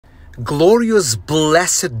Glorious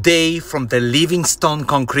blessed day from the Livingstone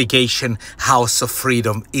Congregation, House of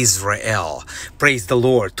Freedom, Israel. Praise the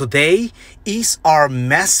Lord. Today is our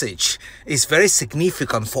message. It's very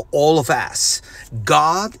significant for all of us.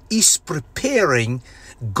 God is preparing,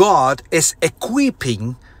 God is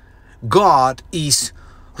equipping, God is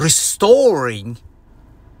restoring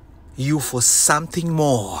you for something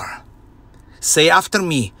more. Say after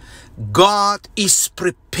me, God is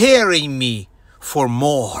preparing me for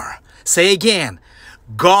more. Say again,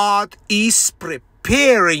 God is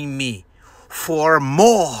preparing me for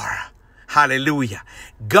more. Hallelujah.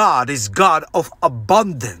 God is God of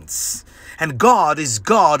abundance, and God is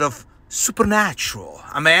God of supernatural.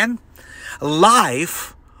 Amen.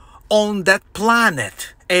 Life on that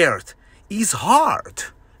planet Earth is hard.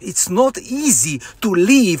 It's not easy to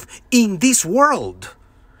live in this world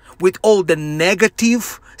with all the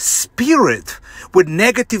negative spirit, with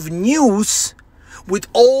negative news, with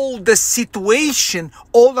all the situation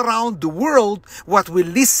all around the world, what we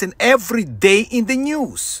listen every day in the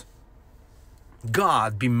news.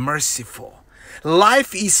 God be merciful.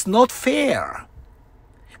 Life is not fair.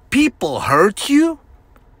 People hurt you,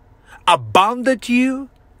 abandon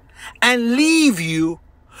you, and leave you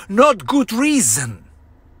not good reason.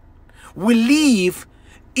 We live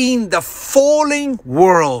in the falling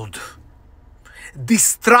world,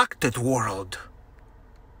 distracted world.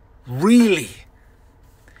 Really.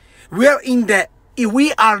 We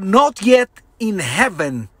are not yet in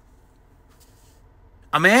heaven.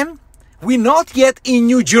 Amen? We're not yet in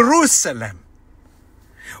New Jerusalem.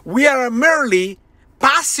 We are merely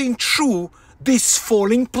passing through this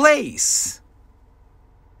falling place.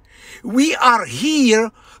 We are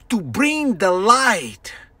here to bring the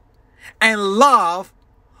light and love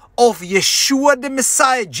of Yeshua the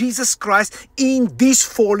Messiah, Jesus Christ, in this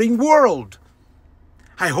falling world.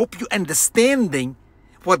 I hope you're understanding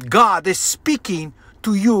what God is speaking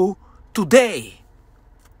to you today.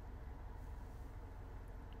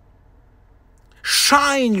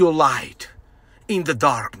 Shine your light in the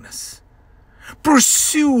darkness.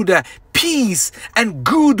 Pursue the peace and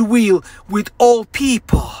goodwill with all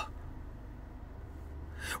people.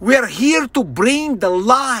 We are here to bring the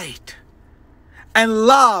light and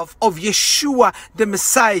love of Yeshua the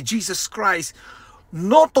Messiah, Jesus Christ,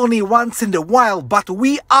 not only once in a while, but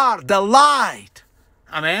we are the light.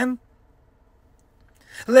 Amen.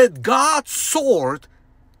 Let God sort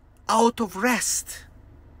out of rest.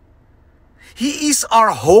 He is our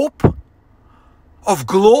hope of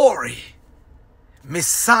glory.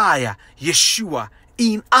 Messiah, Yeshua,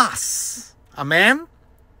 in us. Amen.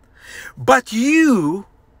 But you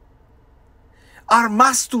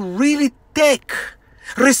must really take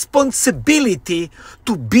responsibility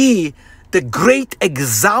to be the great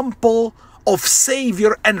example of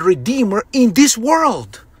Savior and Redeemer in this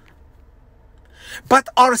world. But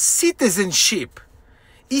our citizenship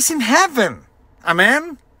is in heaven.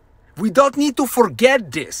 Amen? We don't need to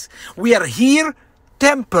forget this. We are here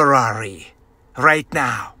temporary right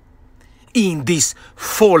now in this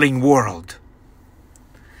falling world.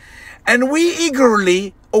 And we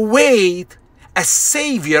eagerly await a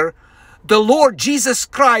Savior, the Lord Jesus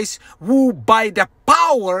Christ, who by the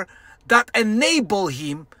power that enable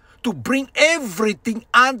Him to bring everything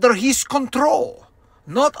under His control,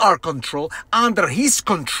 not our control, under His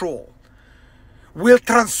control, will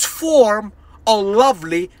transform our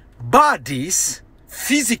lovely bodies,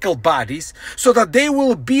 physical bodies, so that they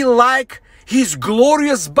will be like His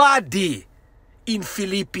glorious body in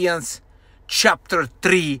Philippians chapter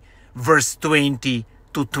 3, verse 20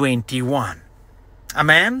 to 21.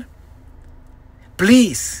 Amen?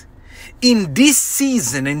 Please, in this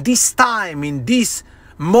season, in this time, in this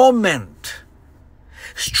moment,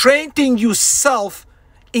 strengthen yourself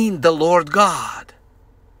in the Lord God.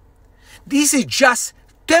 This is just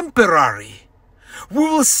temporary. We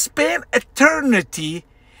will spend eternity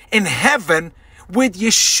in heaven with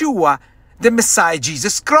Yeshua, the Messiah,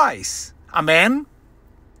 Jesus Christ. Amen?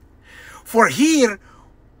 For here,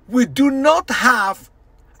 we do not have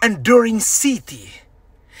enduring city,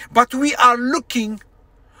 but we are looking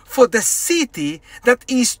for the city that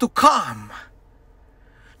is to come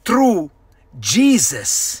through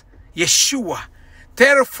Jesus, Yeshua.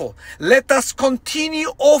 Therefore, let us continue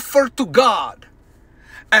offer to God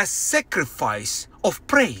a sacrifice of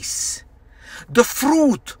praise, the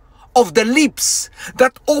fruit of the lips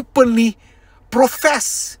that openly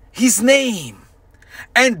profess His name.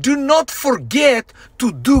 And do not forget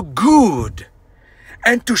to do good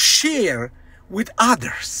and to share with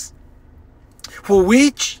others, for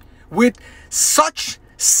which with such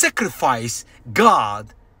sacrifice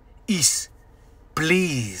God is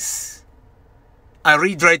pleased. I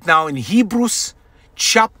read right now in Hebrews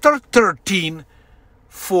chapter 13,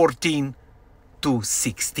 14 to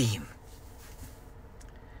 16.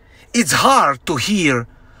 It's hard to hear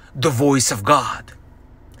the voice of God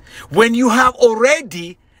when you have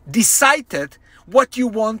already decided what you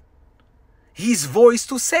want His voice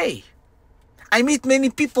to say. I meet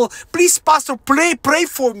many people, please pastor, pray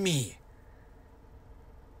for me.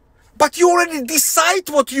 But you already decide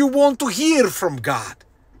what you want to hear from God.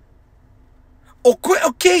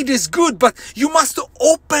 Okay, that's good, but you must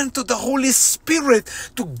open to the Holy Spirit,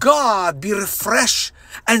 to God, be refreshed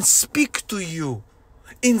and speak to you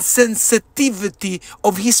in sensitivity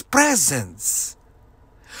of His presence.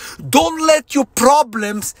 Don't let your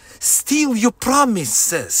problems steal your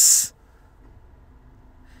promises.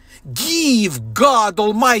 Give God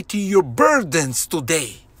Almighty your burdens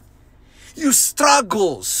today, your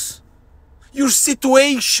struggles, your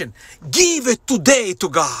situation. Give it today to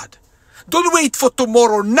God. Don't wait for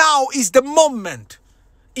tomorrow. Now is the moment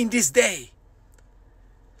in this day.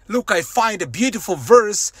 Look, I find a beautiful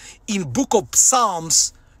verse in book of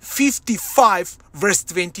Psalms 55 verse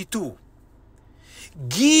 22.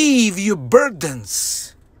 Give your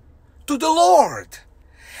burdens to the Lord,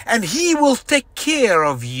 and He will take care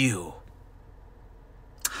of you.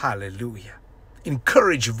 Hallelujah.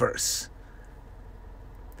 Encourage verse.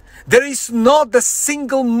 There is not a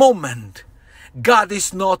single moment God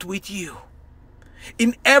is not with you.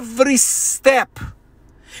 In every step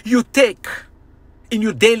you take in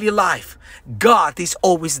your daily life, God is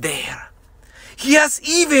always there. He has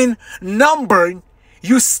even numbered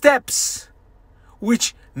your steps,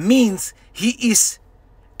 which means He is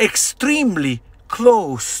extremely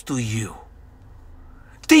close to you.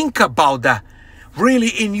 Think about that. Really,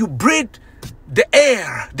 in you breathe the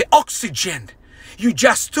air, the oxygen you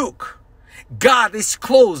just took, God is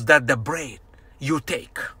close that the breath you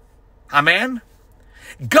take. Amen?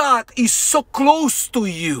 God is so close to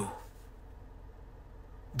you.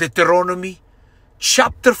 Deuteronomy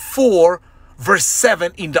chapter 4 verse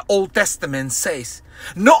 7 in the Old Testament says,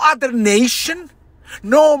 no other nation,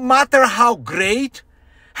 no matter how great,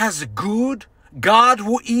 has a good God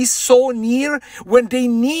who is so near when they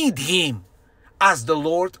need Him, as the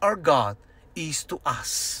Lord our God is to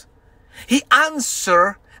us. He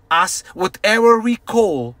answers us whatever we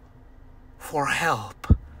call for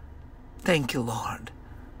help. Thank you, Lord.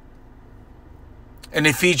 And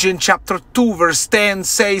Ephesians chapter 2 verse 10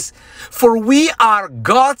 says, for we are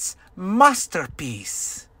God's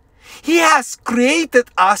masterpiece. He has created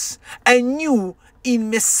us anew in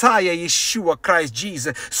Messiah Yeshua Christ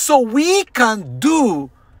Jesus, so we can do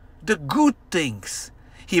the good things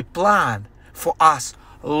He planned for us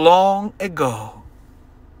long ago.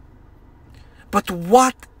 But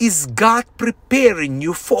what is God preparing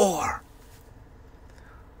you for?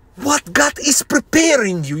 What God is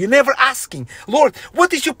preparing you? You're never asking, Lord,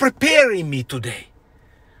 what is you preparing me today?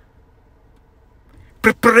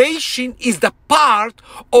 Preparation is the part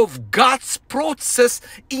of God's process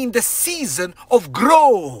in the season of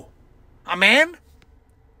growth. Amen?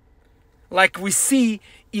 Like we see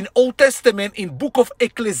in Old Testament in book of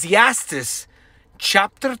Ecclesiastes,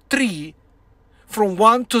 chapter 3, from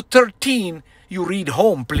 1 to 13, you read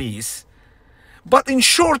home, please. But in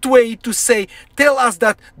short way to say, tell us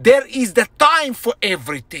that there is the time for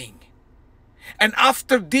everything. And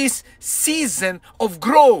after this season of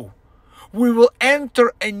growth, we will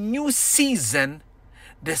enter a new season,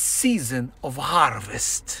 the season of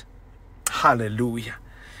harvest. Hallelujah.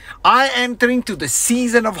 I enter into the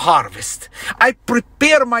season of harvest. I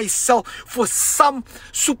prepare myself for some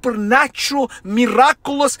supernatural,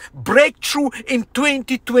 miraculous breakthrough in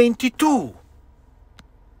 2022.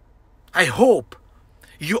 I hope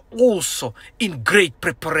you also in great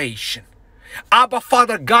preparation. Abba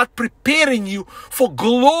Father God preparing you for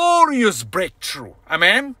glorious breakthrough.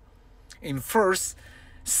 Amen. In first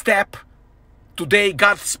step, today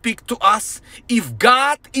God speaks to us. If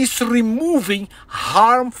God is removing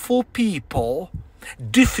harmful people,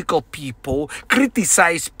 difficult people,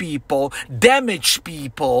 criticized people, damaged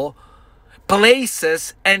people,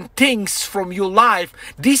 places and things from your life,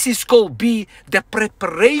 this is called be the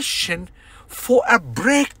preparation for a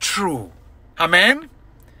breakthrough. Amen.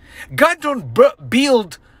 God don't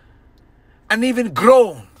build and even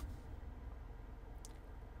grow.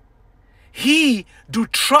 He do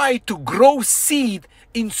try to grow seed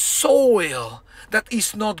in soil that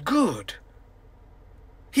is not good.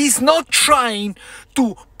 He's not trying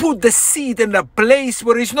to put the seed in a place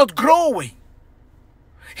where it's not growing.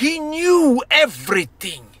 He knew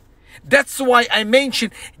everything. That's why I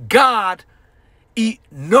mentioned God, He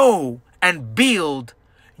know and build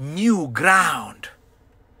new ground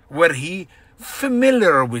where He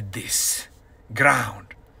familiar with this ground.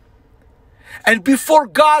 And before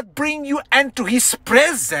God bring you into His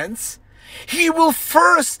presence, He will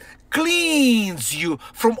first cleanse you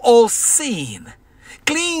from all sin.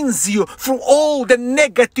 Cleanse you from all the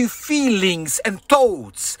negative feelings and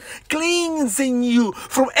thoughts. Cleansing you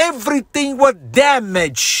from everything what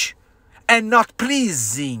damage and not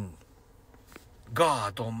pleasing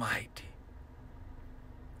God Almighty.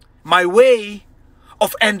 My way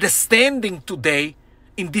of understanding today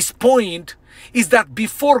in this point is that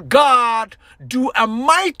before God do a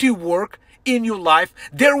mighty work in your life,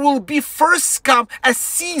 there will be first come a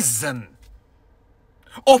season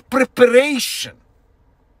of preparation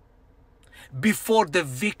before the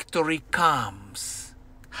victory comes.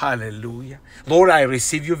 Hallelujah. Lord, I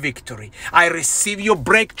receive your victory. I receive your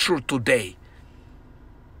breakthrough today.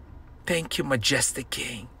 Thank you, majestic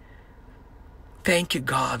King. Thank you,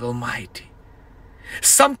 God Almighty.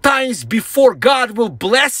 Sometimes before God will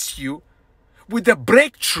bless you with a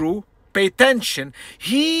breakthrough, pay attention,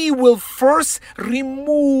 He will first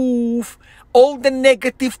remove all the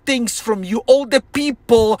negative things from you, all the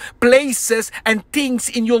people, places, and things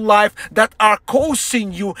in your life that are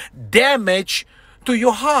causing you damage to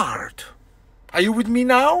your heart. Are you with me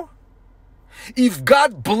now? If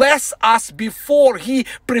God bless us before He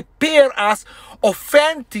prepare us,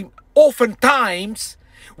 oftentimes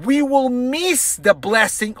we will miss the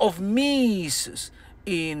blessing of misses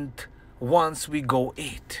in once we go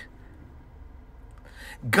it.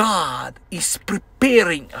 God is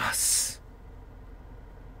preparing us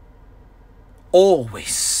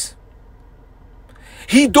always.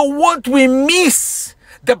 He don't want we miss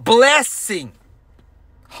the blessing.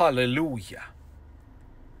 Hallelujah.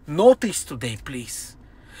 Notice today, please,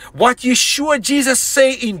 what Yeshua Jesus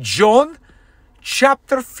say in John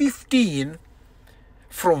chapter 15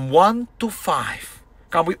 from 1 to 5.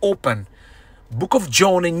 Can we open Book of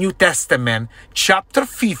John in New Testament chapter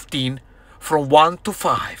 15 from 1 to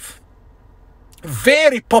 5.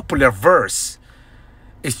 Very popular verse.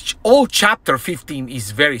 It's all chapter 15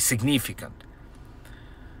 is very significant.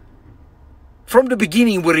 From the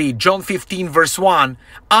beginning we read John 15 verse 1.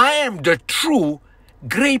 I am the true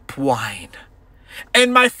grape wine,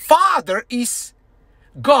 and my Father is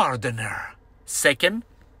gardener. Second,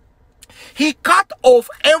 He cut off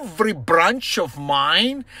every branch of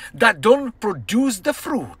mine that don't produce the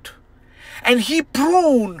fruit, and He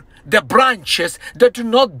prune the branches that do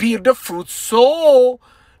not bear the fruit, so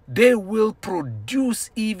they will produce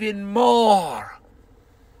even more.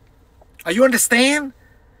 Are you understand?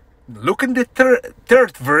 Look in the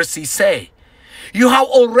third verse. He say, you have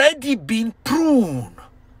already been pruned,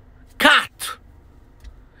 cut,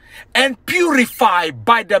 and purified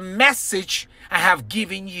by the message I have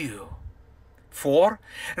given you. 4,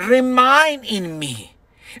 remain in me,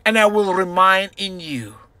 and I will remain in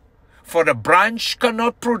you. For the branch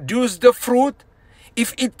cannot produce the fruit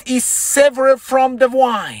if it is severed from the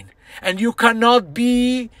vine, and you cannot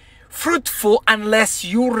be fruitful unless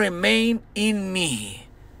you remain in me.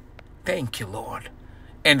 Thank you, Lord.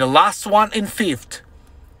 And the last one in 5th.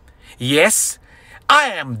 Yes,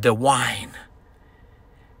 I am the vine.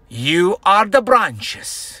 You are the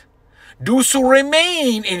branches. Those who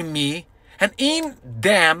remain in me, and in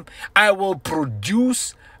them I will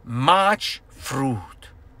produce much fruit.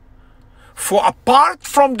 For apart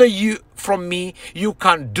from me, you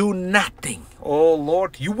can do nothing. Oh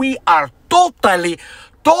Lord, we are totally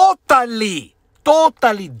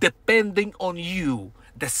depending on you,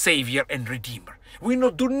 the Savior and Redeemer. We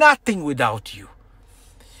not do nothing without you.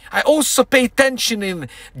 I also pay attention in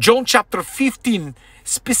John chapter 15,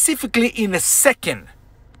 specifically in a second.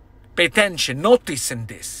 Pay attention, notice in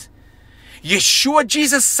this. Yeshua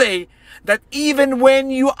Jesus say that even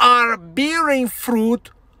when you are bearing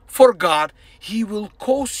fruit for God, He will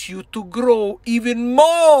cause you to grow even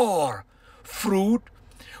more fruit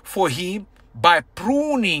for Him by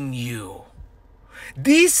pruning you.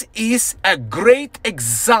 This is a great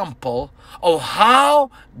example of how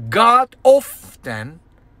God often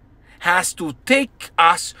has to take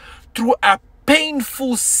us through a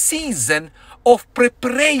painful season of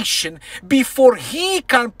preparation before He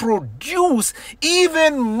can produce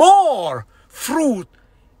even more fruit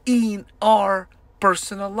in our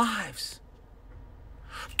personal lives.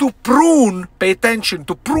 To prune, pay attention,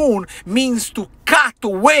 to prune means to cut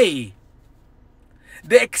away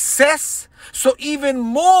the excess so even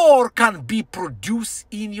more can be produced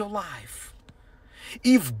in your life.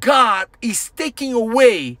 If God is taking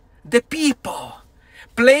away the people,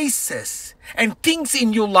 places, and things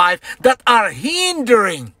in your life that are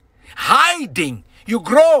hindering, hiding, you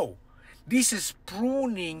grow, this is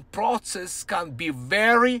pruning process can be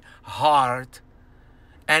very hard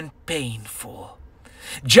and painful.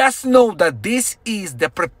 Just know that this is the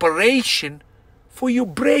preparation for your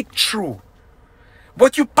breakthrough.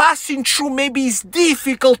 What you're passing through maybe is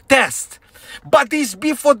difficult test, but it's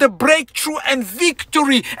before the breakthrough and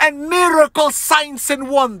victory and miracle signs and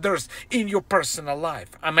wonders in your personal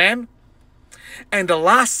life. Amen? And the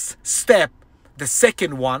last step, the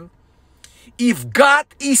second one, if God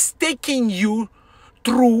is taking you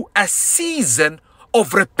through a season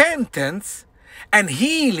of repentance and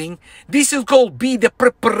healing, this is going to be the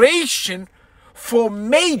preparation for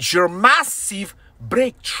major, massive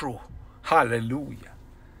breakthrough. Hallelujah.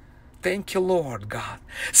 Thank you, Lord God.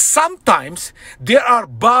 Sometimes there are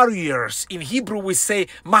barriers. In Hebrew we say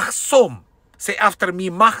mahsom. Say after me,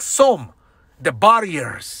 mahsom. The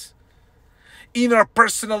barriers in our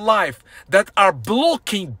personal life that are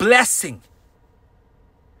blocking blessing.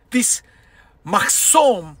 This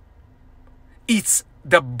mahsom, it's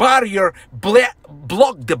the barrier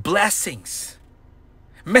block the blessings.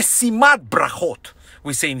 Mesimat brachot,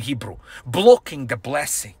 we say in Hebrew, blocking the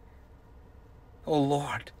blessing. Oh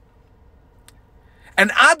Lord.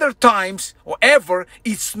 And other times, or ever,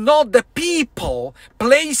 it's not the people,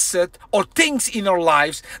 places, or things in our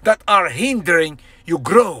lives that are hindering you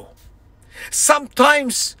grow.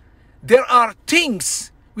 Sometimes there are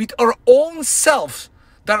things with our own selves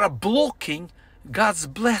that are blocking God's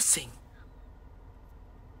blessing.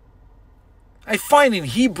 I find in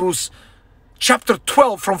Hebrews chapter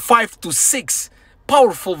 12 from 5 to 6,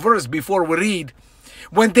 powerful verse before we read,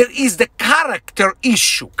 when there is the character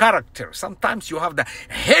issue, sometimes you have the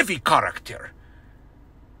heavy character,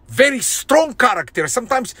 very strong character.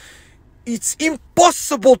 Sometimes it's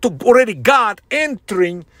impossible to already God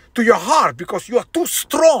entering to your heart because you are too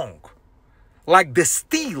strong, like the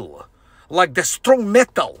steel, like the strong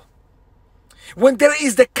metal. When there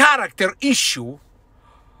is the character issue,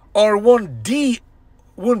 or one deep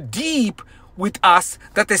with us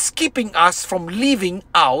that is keeping us from living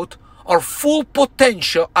out our full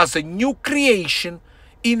potential as a new creation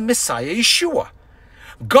in Messiah Yeshua.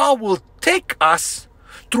 God will take us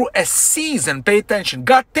through a season, pay attention,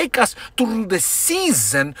 God take us through the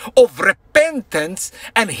season of repentance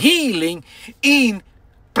and healing in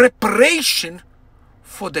preparation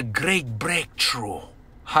for the great breakthrough.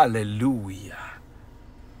 Hallelujah.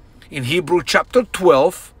 In Hebrew chapter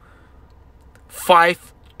 12,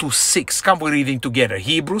 5 to 6. Come, we're reading together.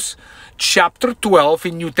 Hebrews chapter 12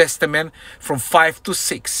 in New Testament from 5 to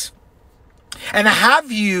 6. And have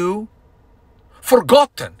you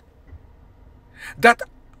forgotten that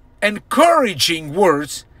encouraging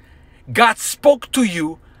words God spoke to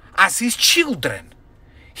you as His children?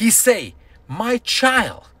 He say, my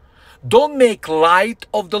child, don't make light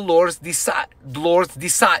of the Lord's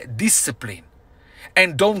discipline,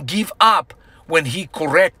 and don't give up when He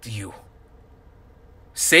corrects you.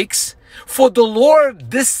 6. For the Lord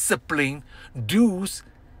discipline those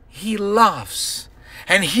He loves,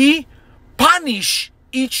 and He punish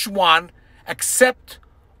each one except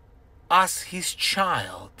as His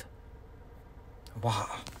child.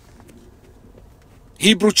 Wow.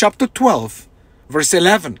 Hebrew chapter 12, verse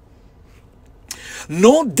 11.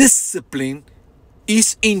 No discipline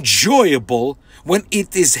is enjoyable when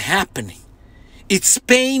it is happening. It's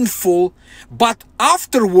painful, but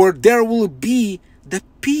afterward there will be the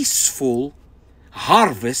peaceful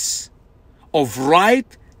harvest of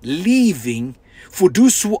right living for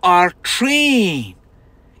those who are trained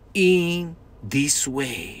in this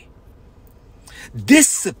way.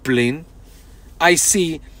 Discipline, I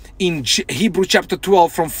see in Hebrew chapter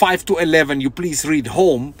 12 from 5 to 11, you please read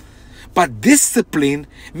home, but discipline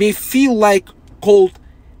may feel like called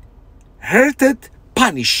hurted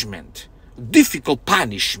punishment, difficult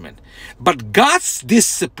punishment. But God's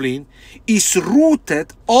discipline is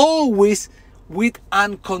rooted always with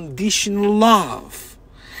unconditional love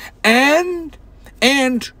and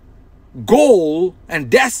goal and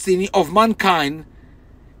destiny of mankind,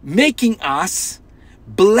 making us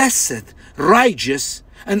blessed, righteous,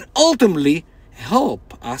 and ultimately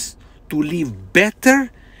help us to live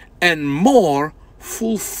better and more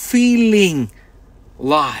fulfilling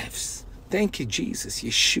lives. Thank you, Jesus,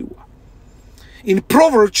 Yeshua. In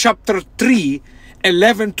Proverbs chapter 3,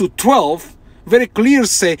 11 to 12, very clear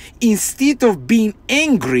say, instead of being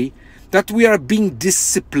angry that we are being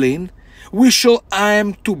disciplined, we shall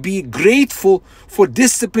aim to be grateful for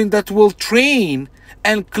discipline that will train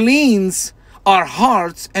and cleanse our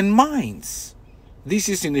hearts and minds. This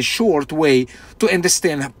is in a short way to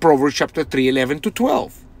understand Proverbs chapter 3, 11 to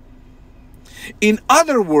 12. In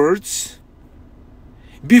other words,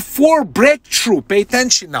 Before breakthrough, pay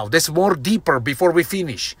attention now, that's more deeper before we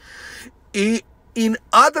finish. In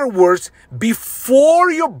other words,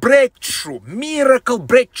 before your breakthrough, miracle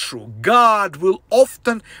breakthrough, God will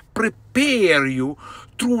often prepare you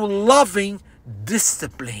through loving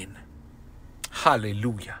discipline.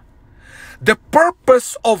 Hallelujah. The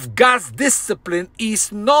purpose of God's discipline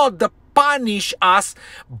is not to punish us,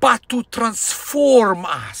 but to transform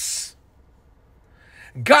us.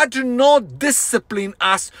 God do not discipline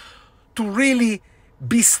us to really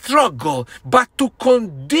be struggle, but to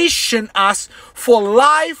condition us for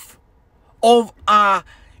life of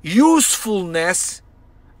usefulness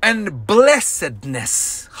and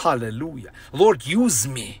blessedness. Hallelujah. Lord, use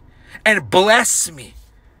me and bless me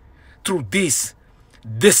through this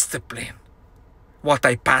discipline, what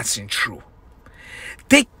I passing through.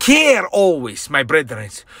 Take care always, my brethren,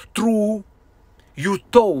 through your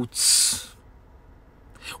thoughts.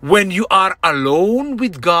 When you are alone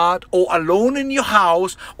with God, or alone in your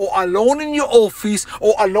house, or alone in your office,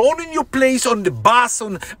 or alone in your place, on the bus,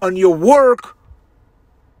 on your work,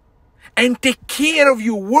 and take care of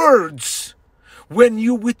your words when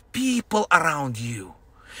you're with people around you.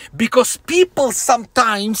 Because people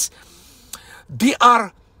sometimes, they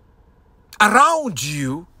are around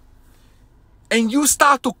you, and you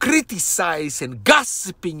start to criticize and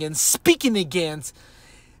gossiping and speaking against.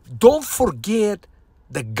 Don't forget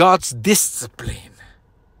that God's discipline.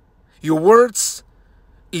 Your words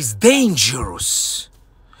is dangerous,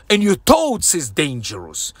 and your thoughts is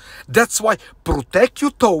dangerous. That's why protect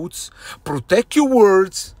your thoughts, protect your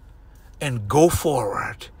words, and go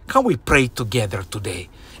forward. Can we pray together today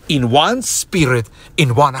in one spirit,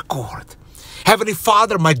 in one accord? Heavenly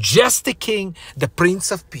Father, majestic King, the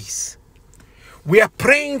Prince of Peace, we are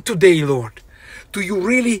praying today, Lord, do you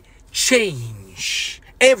really change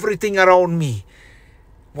everything around me,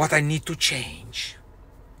 what I need to change?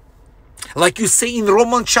 Like you say in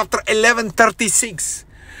Romans chapter 11:36,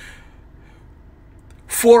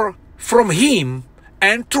 for from him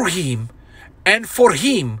and through him and for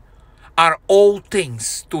him are all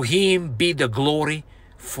things. To him be the glory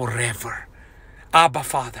forever. Abba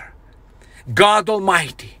Father, God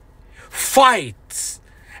Almighty fights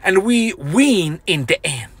and we win in the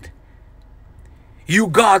end. You,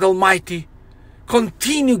 God Almighty,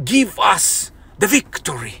 continue give us the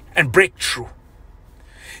victory and breakthrough.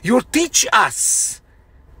 You teach us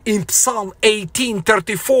in Psalm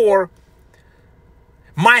 18:34,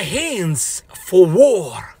 my hands for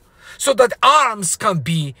war, so that arms can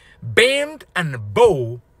be bent and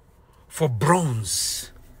bow for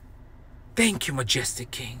bronze. Thank you, majestic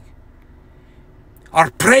King. Our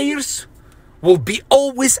prayers will be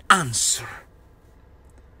always answered.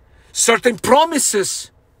 Certain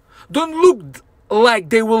promises don't look like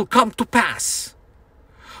they will come to pass.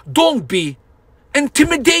 Don't be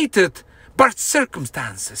intimidated by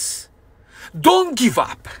circumstances. Don't give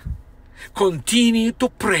up. Continue to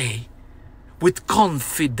pray with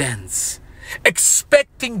confidence,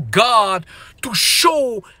 expecting God to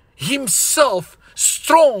show himself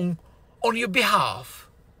strong on your behalf,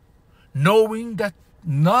 knowing that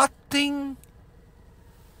nothing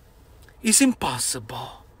is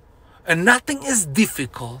impossible and nothing is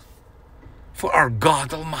difficult for our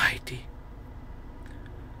God Almighty.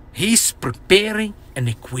 He's preparing and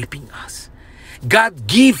equipping us. God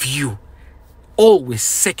give you always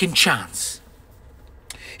second chance.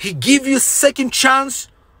 He give you second chance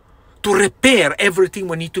to repair everything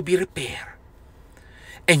we need to be repaired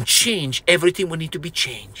and change everything we need to be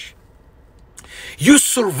changed. You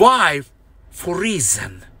survive for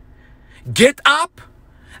reason. Get up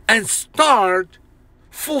and start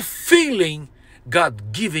fulfilling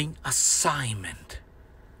God-given assignment.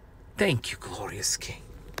 Thank you, glorious King.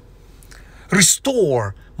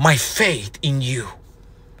 Restore my faith in you.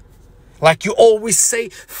 Like you always say,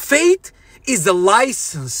 faith is the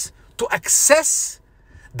license to access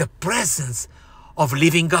the presence of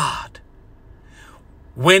living God.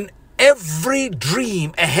 When every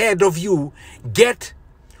dream ahead of you get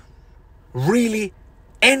really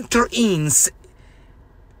enter in,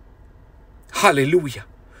 hallelujah,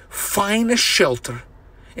 find a shelter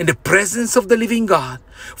in the presence of the living God,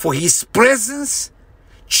 for his presence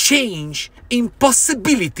change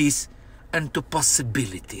impossibilities into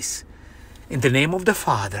possibilities. In the name of the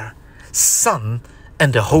Father, Son,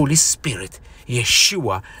 and the Holy Spirit,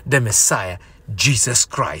 Yeshua, the Messiah, Jesus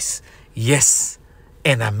Christ. Yes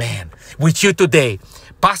and amen. With you today,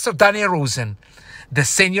 Pastor Daniel Rozen, the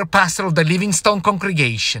senior pastor of the Livingstone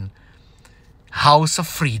Congregation, House of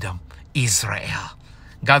Freedom, Israel.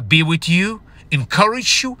 God be with you,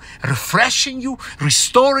 encourage you, refreshing you,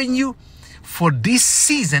 restoring you, for this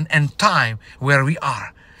season and time where we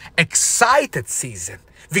are. Excited season,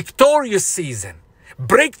 victorious season,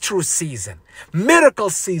 breakthrough season, miracle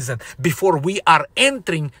season before we are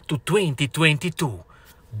entering to 2022.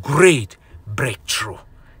 Great breakthrough.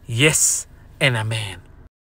 Yes and amen.